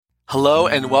Hello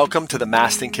and welcome to the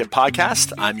Mastin Kipp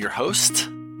podcast. I'm your host,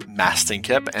 Mastin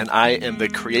Kipp, and I am the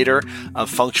creator of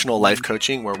Functional Life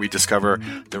Coaching, where we discover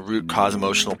the root cause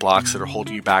emotional blocks that are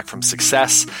holding you back from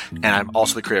success. And I'm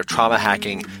also the creator of Trauma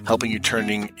Hacking, helping you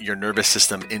turning your nervous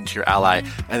system into your ally,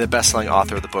 and the best-selling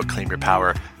author of the book Claim Your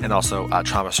Power, and also a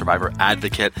trauma survivor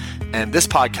advocate. And this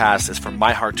podcast is from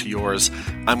my heart to yours.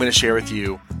 I'm going to share with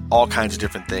you all kinds of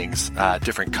different things,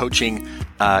 different coaching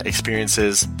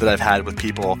experiences that I've had with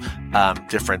people,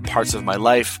 different parts of my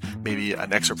life, maybe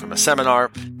an excerpt from a seminar,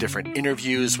 different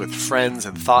interviews with friends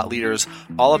and thought leaders,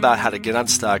 all about how to get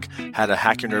unstuck, how to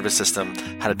hack your nervous system,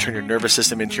 how to turn your nervous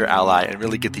system into your ally and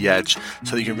really get the edge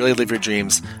so that you can really live your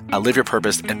dreams, live your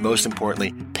purpose, and most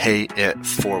importantly, pay it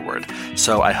forward.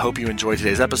 So I hope you enjoyed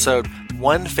today's episode.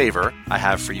 One favor I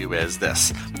have for you is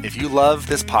this. If you love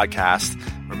this podcast,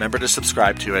 remember to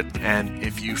subscribe to it. And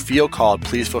if you feel called,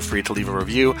 please feel free to leave a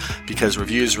review, because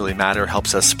reviews really matter,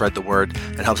 helps us spread the word,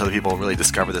 and helps other people really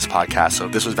discover this podcast. So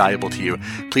if this was valuable to you,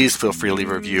 please feel free to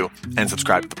leave a review and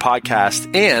subscribe to the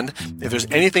podcast. And if there's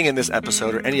anything in this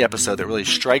episode or any episode that really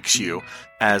strikes you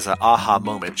as an aha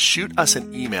moment, shoot us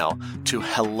an email to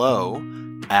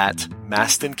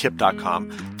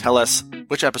hello@mastinkipp.com. Tell us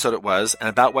which episode it was and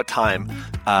about what time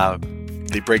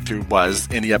the breakthrough was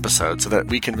in the episode, so that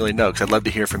we can really know, because I'd love to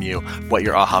hear from you what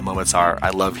your aha moments are.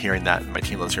 I love hearing that, and my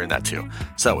team loves hearing that too.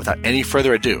 So without any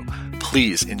further ado,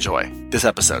 please enjoy this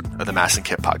episode of the Mastin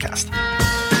Kipp podcast.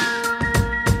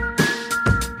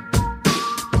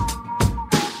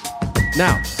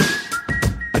 Now,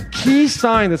 a key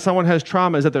sign that someone has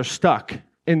trauma is that they're stuck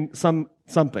in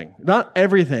something. Not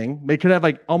everything. They could have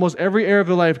like almost every area of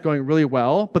their life going really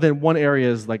well, but then one area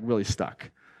is like really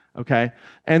stuck. Okay?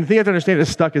 And the thing you have to understand is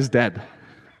stuck is dead.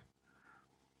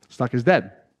 Stuck is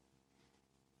dead.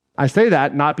 I say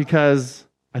that not because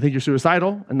I think you're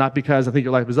suicidal and not because I think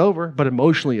your life is over, but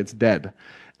emotionally it's dead.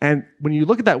 And when you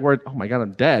look at that word, oh my God,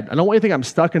 I'm dead, I don't want you to think I'm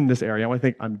stuck in this area. I want you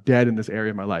to think I'm dead in this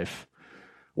area of my life.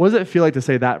 What does it feel like to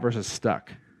say that versus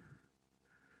stuck?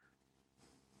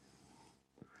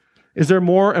 Is there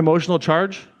more emotional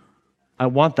charge? I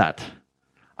want that.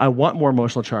 I want more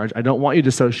emotional charge. I don't want you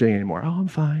dissociating anymore. Oh, I'm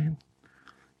fine.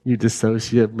 You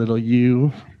dissociate, little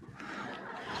you.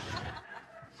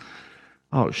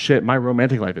 Oh, shit, my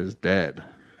romantic life is dead.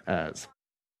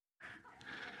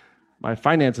 My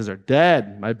finances are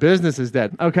dead. My business is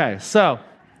dead. Okay, so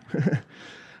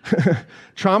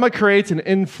trauma creates an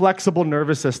inflexible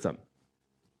nervous system.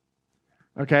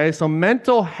 Okay, so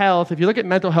mental health, if you look at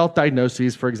mental health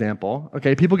diagnoses, for example,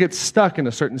 okay, people get stuck in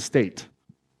a certain state.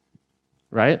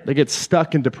 Right? They get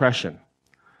stuck in depression.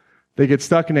 They get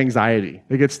stuck in anxiety.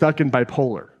 They get stuck in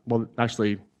bipolar. Well,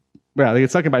 actually, they get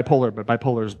stuck in bipolar, but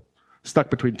bipolar's stuck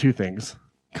between two things,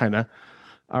 kind of.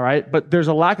 All right? But there's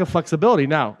a lack of flexibility.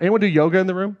 Now, anyone do yoga in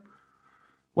the room?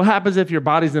 What happens if your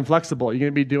body's inflexible? Are you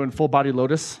going to be doing full body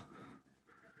lotus?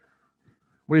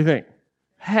 What do you think?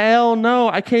 Hell no.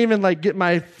 I can't even get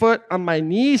my foot on my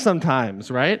knee sometimes,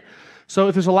 right? So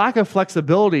if there's a lack of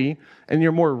flexibility and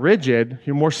you're more rigid,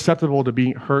 you're more susceptible to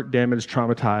being hurt, damaged,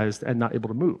 traumatized, and not able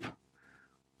to move.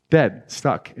 Dead,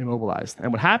 stuck, immobilized.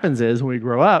 And what happens is when we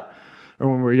grow up,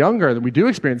 or when we're younger, and we do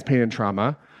experience pain and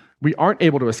trauma, we aren't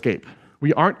able to escape.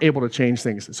 We aren't able to change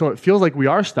things. So it feels like we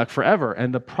are stuck forever.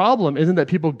 And the problem isn't that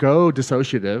people go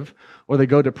dissociative, or they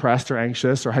go depressed or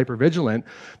anxious or hypervigilant.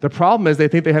 The problem is they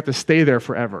think they have to stay there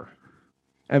forever,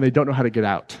 and they don't know how to get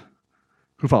out.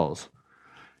 Who follows?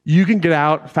 You can get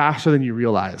out faster than you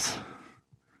realize.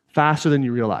 Faster than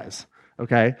you realize,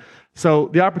 okay? So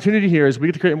the opportunity here is we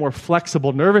get to create a more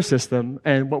flexible nervous system,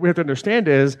 and what we have to understand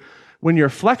is when you're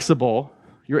flexible,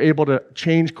 you're able to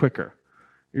change quicker.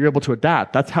 You're able to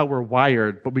adapt. That's how we're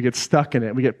wired, but we get stuck in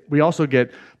it. We also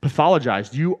get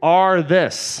pathologized. You are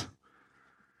this.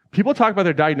 People talk about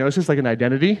their diagnosis like an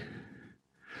identity.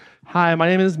 Hi, my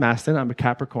name is Mastin. I'm a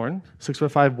Capricorn,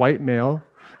 6'5" white male,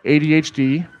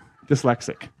 ADHD,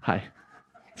 dyslexic. Hi.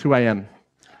 That's who I am.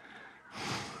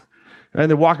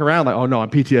 And they walk around like, oh no, I'm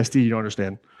PTSD, you don't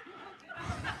understand.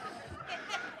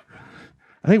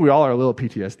 I think we all are a little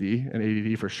PTSD and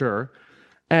ADD for sure.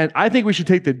 And I think we should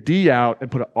take the D out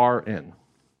and put an R in.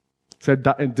 So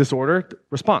disorder,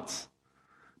 response.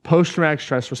 Post-traumatic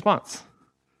stress response.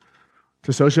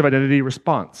 Dissociative identity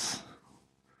response.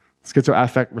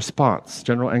 Schizoaffect response.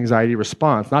 General anxiety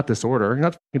response. Not disorder. You're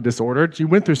not fucking disordered. You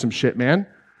went through some shit, man.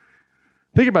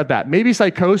 Think about that. Maybe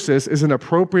psychosis is an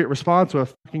appropriate response to a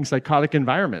fucking psychotic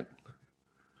environment.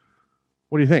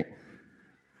 What do you think?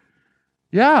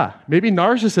 Yeah, maybe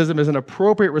narcissism is an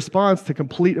appropriate response to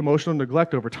complete emotional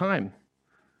neglect over time.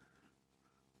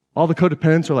 All the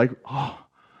codependents are like, oh,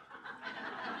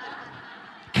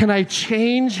 can I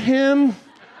change him?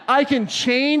 I can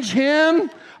change him.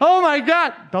 Oh my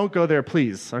God. Don't go there,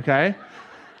 please, okay?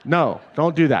 No,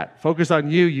 don't do that. Focus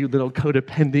on you, you little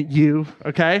codependent you,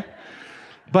 okay?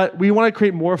 But we want to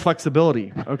create more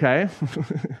flexibility, okay?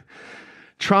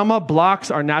 Trauma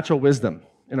blocks our natural wisdom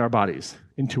in our bodies,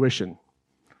 intuition.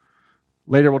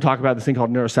 Later, we'll talk about this thing called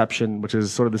neuroception, which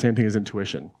is sort of the same thing as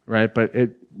intuition, right? But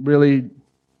it really,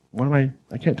 I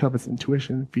can't tell if it's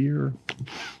intuition, fear,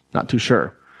 not too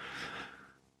sure.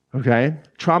 Okay?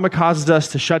 Trauma causes us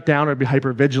to shut down or be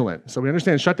hypervigilant. So we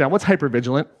understand shutdown. What's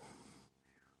hypervigilant?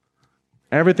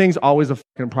 Everything's always a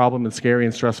fucking problem and scary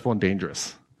and stressful and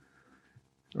dangerous.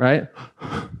 Right?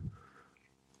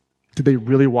 Did they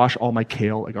really wash all my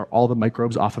kale? Like, are all the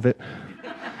microbes off of it?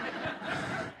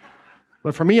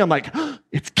 But for me, I'm like,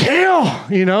 it's kale!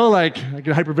 You know, like, I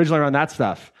get hypervigilant around that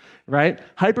stuff. Right?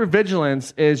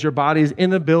 Hypervigilance is your body's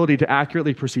inability to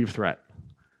accurately perceive threat.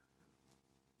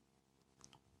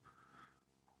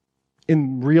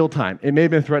 In real time. It may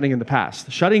have been threatening in the past.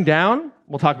 Shutting down,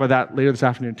 we'll talk about that later this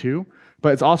afternoon too,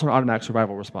 but it's also an automatic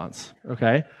survival response,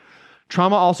 okay?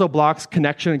 Trauma also blocks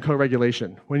connection and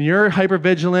co-regulation. When you're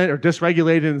hypervigilant or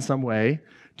dysregulated in some way,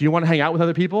 do you want to hang out with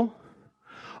other people?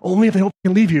 Only if they don't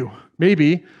leave you,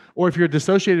 maybe. Or if you're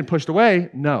dissociated and pushed away,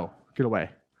 no, get away.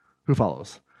 Who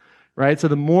follows? Right? So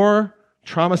the more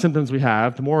trauma symptoms we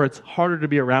have, the more it's harder to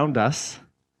be around us,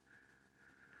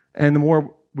 and the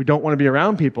more we don't want to be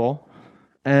around people,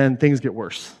 and things get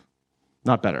worse,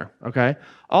 not better, okay?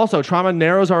 Also, trauma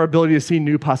narrows our ability to see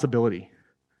new possibility.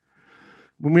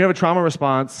 When we have a trauma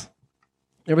response,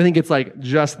 everything gets like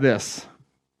just this.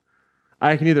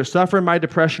 I can either suffer in my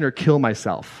depression or kill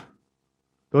myself.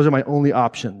 Those are my only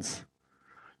options.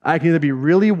 I can either be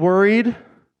really worried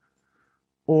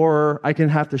or I can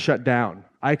have to shut down.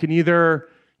 I can either,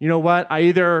 I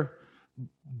either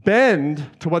bend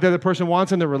to what the other person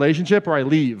wants in the relationship or I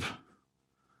leave.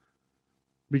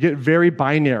 We get very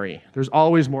binary. There's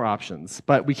always more options,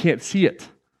 but we can't see it.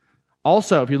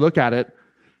 Also, if you look at it,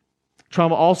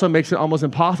 trauma also makes it almost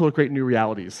impossible to create new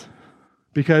realities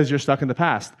because you're stuck in the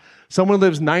past. Someone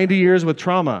lives 90 years with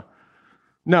trauma.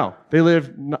 No, they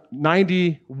live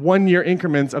 90 one-year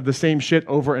increments of the same shit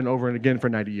over and over and again for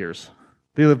 90 years.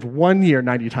 They lived 1 year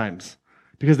 90 times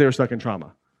because they were stuck in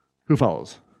trauma. Who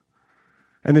follows?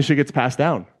 And this shit gets passed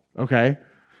down, okay?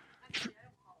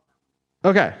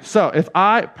 Okay, so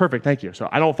perfect, thank you. So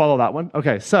I don't follow that one.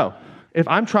 Okay, so if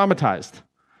I'm traumatized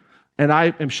and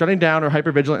I am shutting down or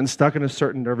hypervigilant and stuck in a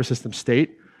certain nervous system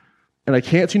state, and I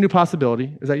can't see new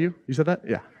possibility, is that you? You said that?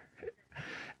 Yeah.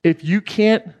 If you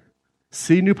can't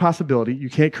see new possibility, you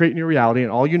can't create new reality,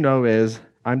 and all you know is,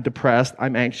 I'm depressed,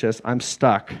 I'm anxious, I'm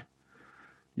stuck,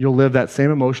 you'll live that same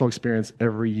emotional experience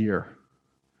every year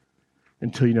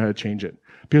until you know how to change it.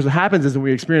 Because what happens is when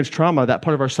we experience trauma, that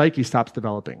part of our psyche stops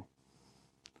developing.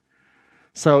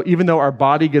 So even though our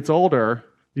body gets older,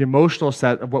 the emotional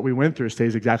set of what we went through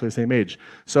stays exactly the same age.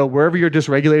 So wherever you're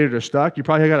dysregulated or stuck, you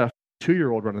probably got a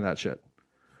 2-year-old running that shit.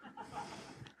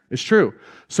 It's true.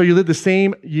 So you live the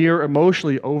same year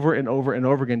emotionally over and over and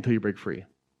over again until you break free.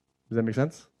 Does that make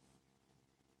sense?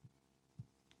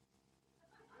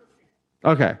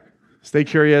 Okay. Stay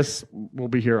curious. We'll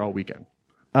be here all weekend.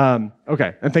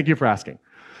 Okay, and thank you for asking.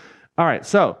 All right,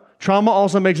 so trauma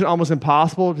also makes it almost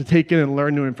impossible to take in and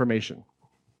learn new information.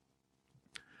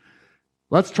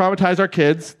 Let's traumatize our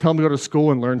kids, tell them to go to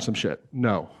school and learn some shit.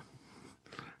 No.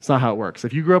 It's not how it works.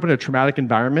 If you grew up in a traumatic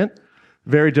environment,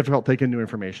 very difficult to take in new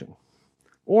information.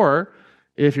 Or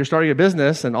if you're starting a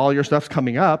business and all your stuff's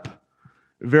coming up,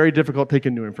 very difficult to take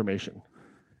in new information,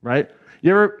 right?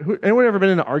 Anyone ever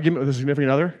been in an argument with a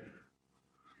significant other?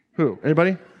 Who?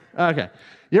 Anybody? Okay.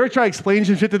 You ever try to explain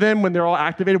some shit to them when they're all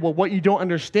activated? Well, what you don't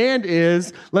understand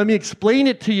is, let me explain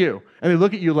it to you. And they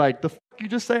look at you like, the fuck you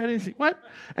just say? I didn't see, what?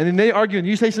 And then they argue and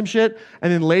you say some shit,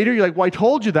 and then later you're like, well, I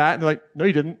told you that. And they're like, no,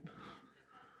 you didn't.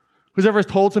 Who's ever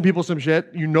told some people some shit,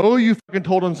 you know you fucking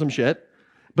told them some shit,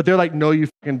 but they're like, no, you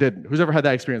fucking didn't. Who's ever had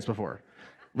that experience before?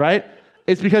 Right?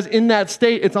 It's because in that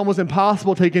state, it's almost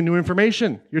impossible to take in new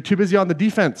information. You're too busy on the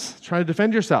defense, trying to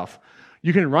defend yourself.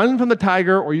 You can run from the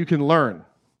tiger or you can learn.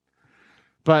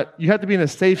 But you have to be in a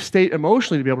safe state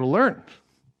emotionally to be able to learn.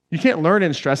 You can't learn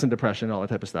in stress and depression and all that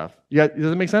type of stuff. Does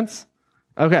that make sense?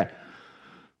 Okay.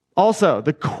 Also,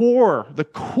 the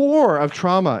core of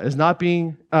trauma is not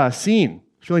being seen,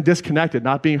 feeling disconnected,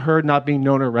 not being heard, not being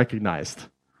known or recognized.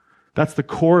 That's the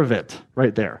core of it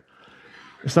right there.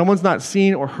 If someone's not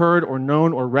seen or heard or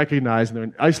known or recognized, and they're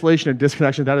in isolation and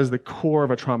disconnection, that is the core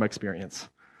of a trauma experience.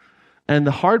 And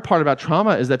the hard part about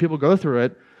trauma is that people go through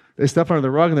it, they step under the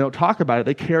rug and they don't talk about it.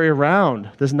 They carry around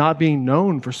this not being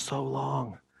known for so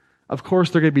long. of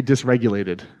course they're going to be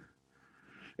dysregulated.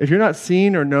 If you're not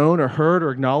seen or known or heard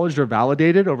or acknowledged or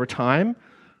validated over time,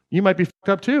 you might be fucked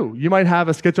up too. You might have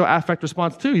a schizoaffect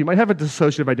response too. You might have a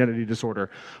dissociative identity disorder.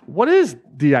 What is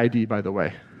DID, by the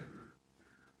way?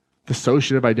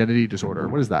 Dissociative identity disorder.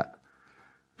 What is that?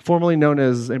 Formerly known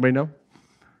as, anybody know?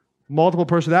 Multiple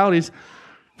personalities.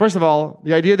 First of all,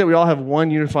 the idea that we all have one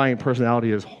unifying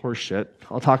personality is horseshit.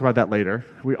 I'll talk about that later.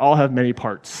 We all have many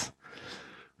parts.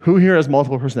 Who here has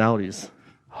multiple personalities?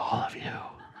 All of you.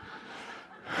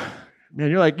 Man,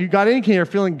 you're like, you got in here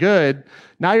feeling good.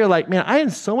 Now you're like, man, I am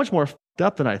so much more fucked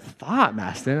up than I thought,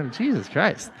 Mastin. Jesus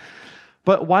Christ.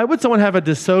 But why would someone have a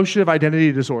dissociative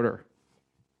identity disorder?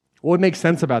 What would make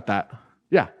sense about that?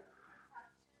 Yeah.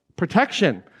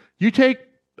 Protection. You take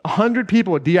 100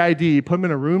 people with DID, put them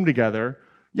in a room together,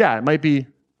 yeah, it might be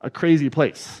a crazy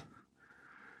place.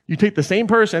 You take the same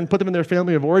person, put them in their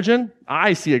family of origin,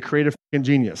 I see a creative fucking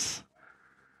genius.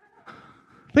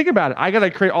 Think about it. I got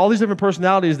to create all these different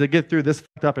personalities to get through this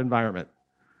fucked up environment.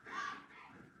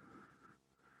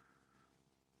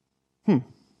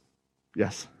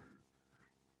 Yes.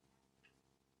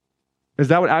 Is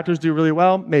that what actors do really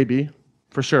well? Maybe.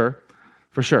 For sure.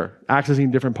 For sure.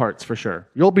 Accessing different parts, for sure.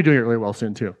 You'll be doing it really well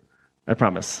soon, too. I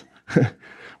promise.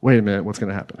 Wait a minute, what's going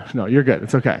to happen? No, you're good.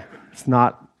 It's okay. It's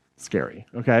not scary,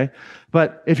 okay?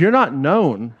 But if you're not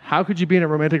known, how could you be in a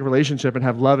romantic relationship and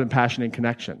have love and passion and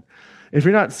connection? If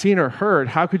you're not seen or heard,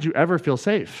 how could you ever feel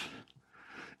safe?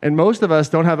 And most of us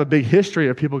don't have a big history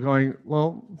of people going,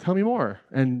 well, tell me more,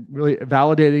 and really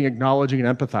validating, acknowledging,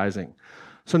 and empathizing.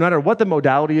 So no matter what the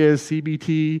modality is,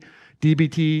 CBT,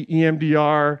 DBT,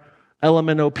 EMDR,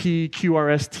 LMNOP,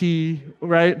 QRST,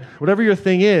 right? Whatever your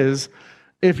thing is,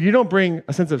 if you don't bring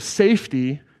a sense of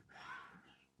safety,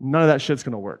 none of that shit's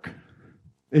going to work.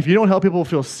 If you don't help people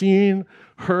feel seen,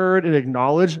 heard, and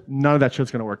acknowledged, none of that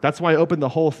shit's going to work. That's why I opened the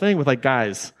whole thing with like,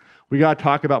 guys, we got to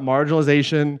talk about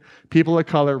marginalization, people of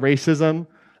color, racism,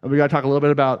 and we got to talk a little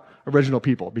bit about original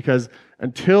people, because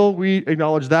until we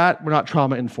acknowledge that, we're not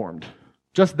trauma-informed.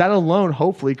 Just that alone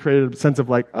hopefully created a sense of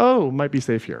like, oh, it might be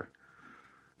safe here.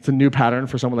 It's a new pattern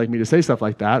for someone like me to say stuff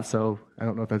like that, so I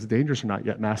don't know if that's dangerous or not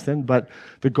yet, Mastin, but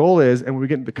the goal is, and when we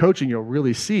get into coaching, you'll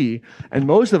really see, and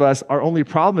most of us, our only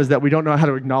problem is that we don't know how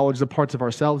to acknowledge the parts of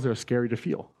ourselves that are scary to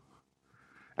feel.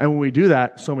 And when we do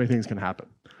that, so many things can happen.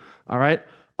 All right?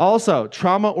 Also,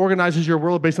 trauma organizes your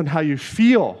world based on how you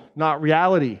feel, not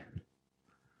reality.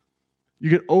 You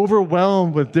get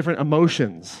overwhelmed with different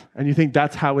emotions, and you think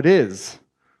that's how it is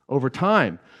over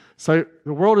time. So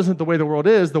the world isn't the way the world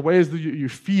is, the way is that you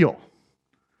feel.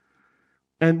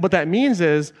 And what that means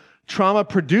is trauma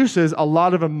produces a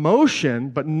lot of emotion,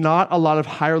 but not a lot of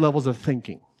higher levels of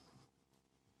thinking.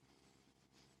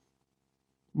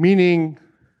 Meaning,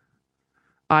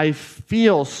 I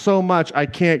feel so much I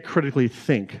can't critically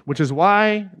think, which is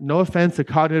why, no offense to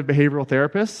cognitive behavioral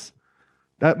therapists,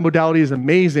 that modality is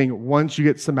amazing once you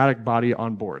get somatic body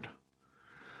on board.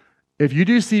 If you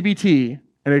do CBT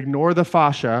and ignore the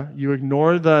fascia, you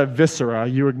ignore the viscera,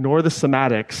 you ignore the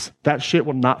somatics, that shit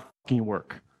will not fucking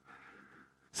work.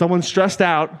 Someone stressed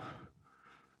out,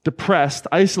 depressed,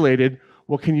 isolated,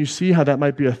 well, can you see how that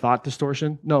might be a thought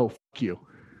distortion? No, fuck you.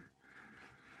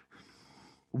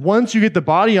 Once you get the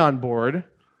body on board,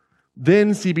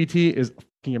 then CBT is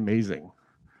fucking amazing,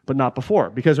 but not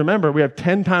before. Because remember, we have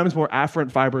 10 times more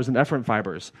afferent fibers than efferent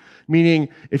fibers, meaning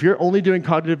if you're only doing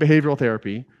cognitive behavioral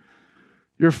therapy,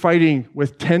 you're fighting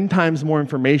with 10 times more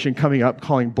information coming up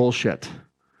calling bullshit.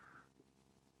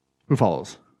 Who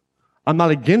follows? I'm not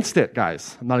against it,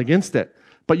 guys. I'm not against it.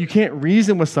 But you can't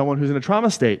reason with someone who's in a trauma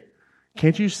state.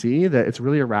 Can't you see that it's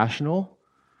really irrational?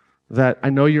 That I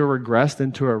know you're regressed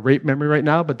into a rape memory right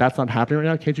now, but that's not happening right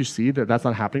now. Can't you see that that's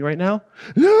not happening right now?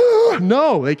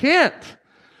 No, they can't.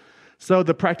 So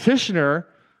the practitioner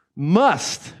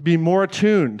must be more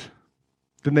attuned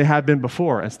than they have been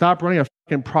before and stop running a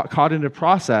fucking cognitive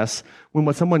process when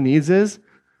what someone needs is,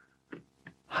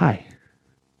 hi.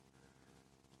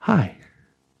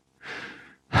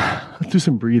 Let's do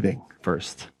some breathing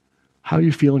first. How do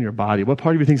you feel in your body? What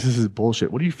part of you thinks this is bullshit?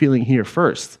 What are you feeling here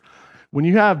first? When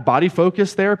you have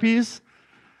body-focused therapies,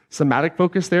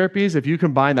 somatic-focused therapies, if you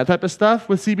combine that type of stuff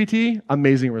with CBT,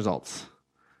 amazing results.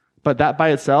 But that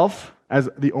by itself, as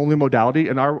the only modality,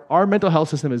 and our mental health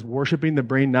system is worshiping the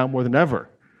brain now more than ever.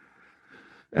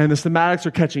 And the somatics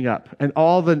are catching up. And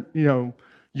all the,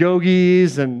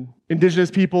 yogis and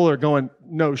indigenous people are going,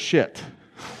 no shit.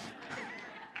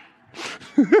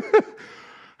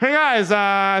 Hey guys,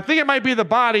 I think it might be the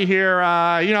body here.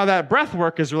 That breath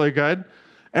work is really good.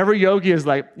 Every yogi is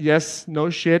like, yes, no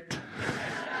shit.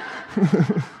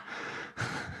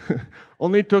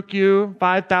 Only took you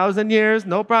 5,000 years,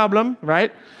 no problem,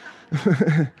 right?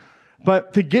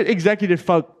 But to get executive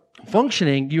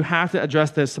functioning, you have to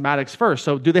address the somatics first.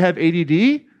 So do they have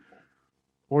ADD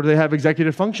or do they have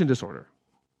executive function disorder?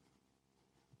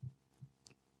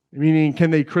 Meaning, can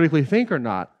they critically think or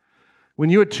not? When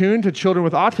you attune to children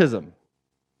with autism,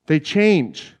 they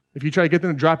change. If you try to get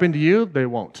them to drop into you, they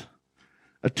won't.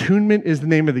 Attunement is the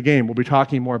name of the game. We'll be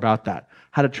talking more about that,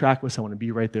 how to track with someone and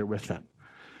be right there with them.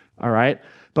 All right?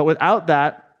 But without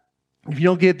that, if you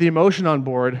don't get the emotion on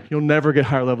board, you'll never get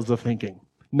higher levels of thinking.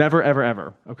 Never, ever,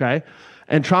 ever, okay?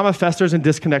 And trauma festers in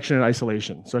disconnection and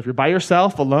isolation. So if you're by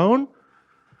yourself, alone,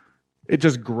 it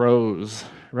just grows,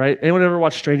 right? Anyone ever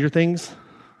watch Stranger Things?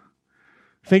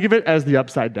 Think of it as the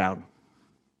upside down.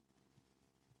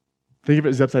 Think of it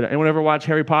as the upside down. Anyone ever watch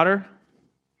Harry Potter?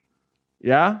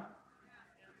 Yeah?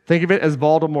 Think of it as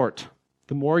Voldemort.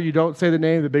 The more you don't say the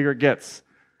name, the bigger it gets.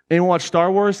 Anyone watch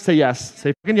Star Wars? Say yes.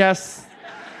 Say fucking yes.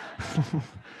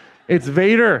 It's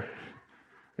Vader.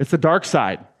 It's the dark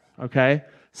side, okay?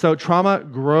 So trauma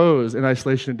grows in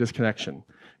isolation and disconnection.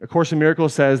 A Course in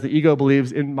Miracles says the ego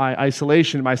believes in my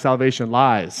isolation, my salvation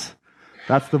lies.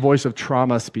 That's the voice of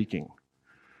trauma speaking,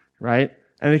 right?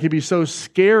 And it can be so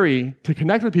scary to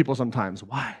connect with people sometimes.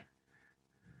 Why?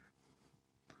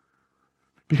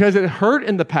 Because it hurt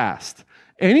in the past.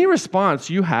 Any response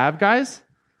you have, guys,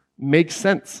 makes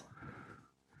sense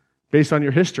based on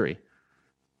your history.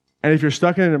 And if you're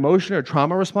stuck in an emotion or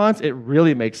trauma response, it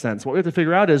really makes sense. What we have to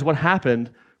figure out is what happened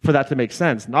for that to make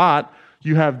sense, not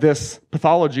you have this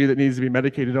pathology that needs to be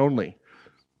medicated only.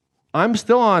 I'm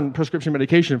still on prescription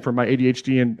medication for my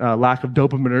ADHD and lack of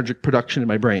dopaminergic production in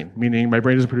my brain, meaning my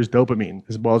brain doesn't produce dopamine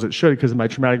as well as it should because of my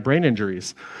traumatic brain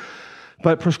injuries.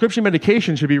 But prescription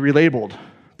medication should be relabeled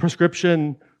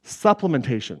prescription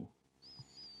supplementation.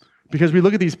 Because we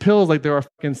look at these pills like they're our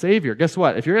fucking savior. Guess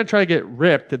what? If you're going to try to get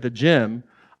ripped at the gym,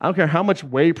 I don't care how much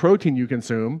whey protein you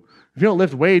consume. If you don't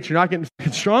lift weights, you're not getting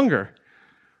stronger.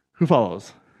 Who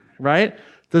follows? Right?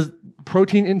 Does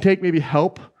protein intake maybe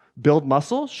help build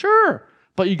muscle? Sure.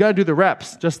 But you got to do the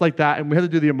reps just like that. And we have to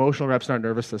do the emotional reps in our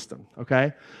nervous system.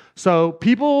 Okay? So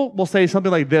people will say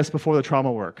something like this before the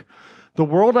trauma work. The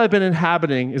world I've been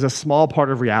inhabiting is a small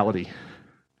part of reality.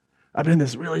 I've been in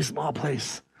this really small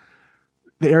place.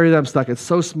 The area that I'm stuck, it's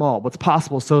so small. What's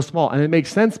possible is so small. And it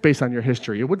makes sense based on your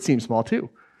history. It would seem small too,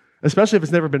 especially if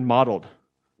it's never been modeled.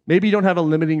 Maybe you don't have a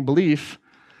limiting belief.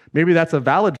 Maybe that's a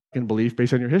valid belief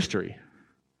based on your history.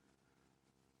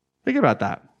 Think about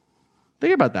that.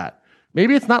 Think about that.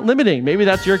 Maybe it's not limiting. Maybe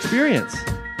that's your experience.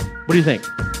 What do you think?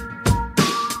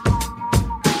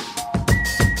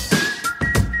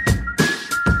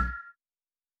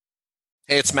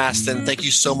 Hey, it's Mastin. Thank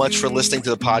you so much for listening to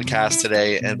the podcast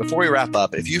today. And before we wrap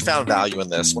up, if you found value in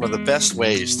this, one of the best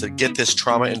ways to get this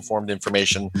trauma-informed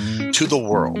information to the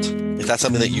world, if that's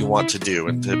something that you want to do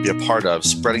and to be a part of,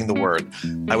 spreading the word,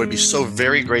 I would be so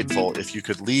very grateful if you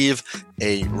could leave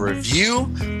a review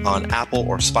on Apple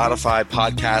or Spotify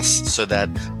podcasts so that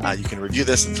you can review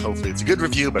this, and hopefully it's a good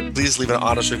review, but please leave an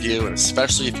honest review. And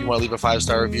especially if you want to leave a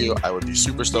 5-star review, I would be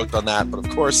super stoked on that. But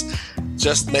of course,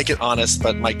 just make it honest.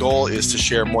 But my goal is to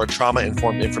share more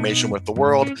trauma-informed information with the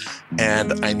world,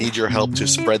 and I need your help to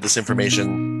spread this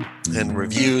information, and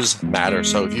reviews matter.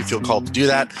 So if you feel called to do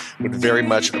that, would very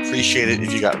much appreciate it.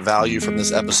 If you got value from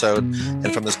this episode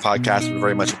and from this podcast, would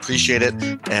very much appreciate it.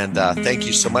 And thank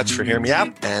you so much for hearing me out.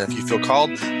 And if you feel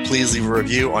called, please leave a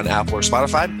review on Apple or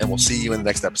Spotify, and we'll see you in the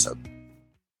next episode.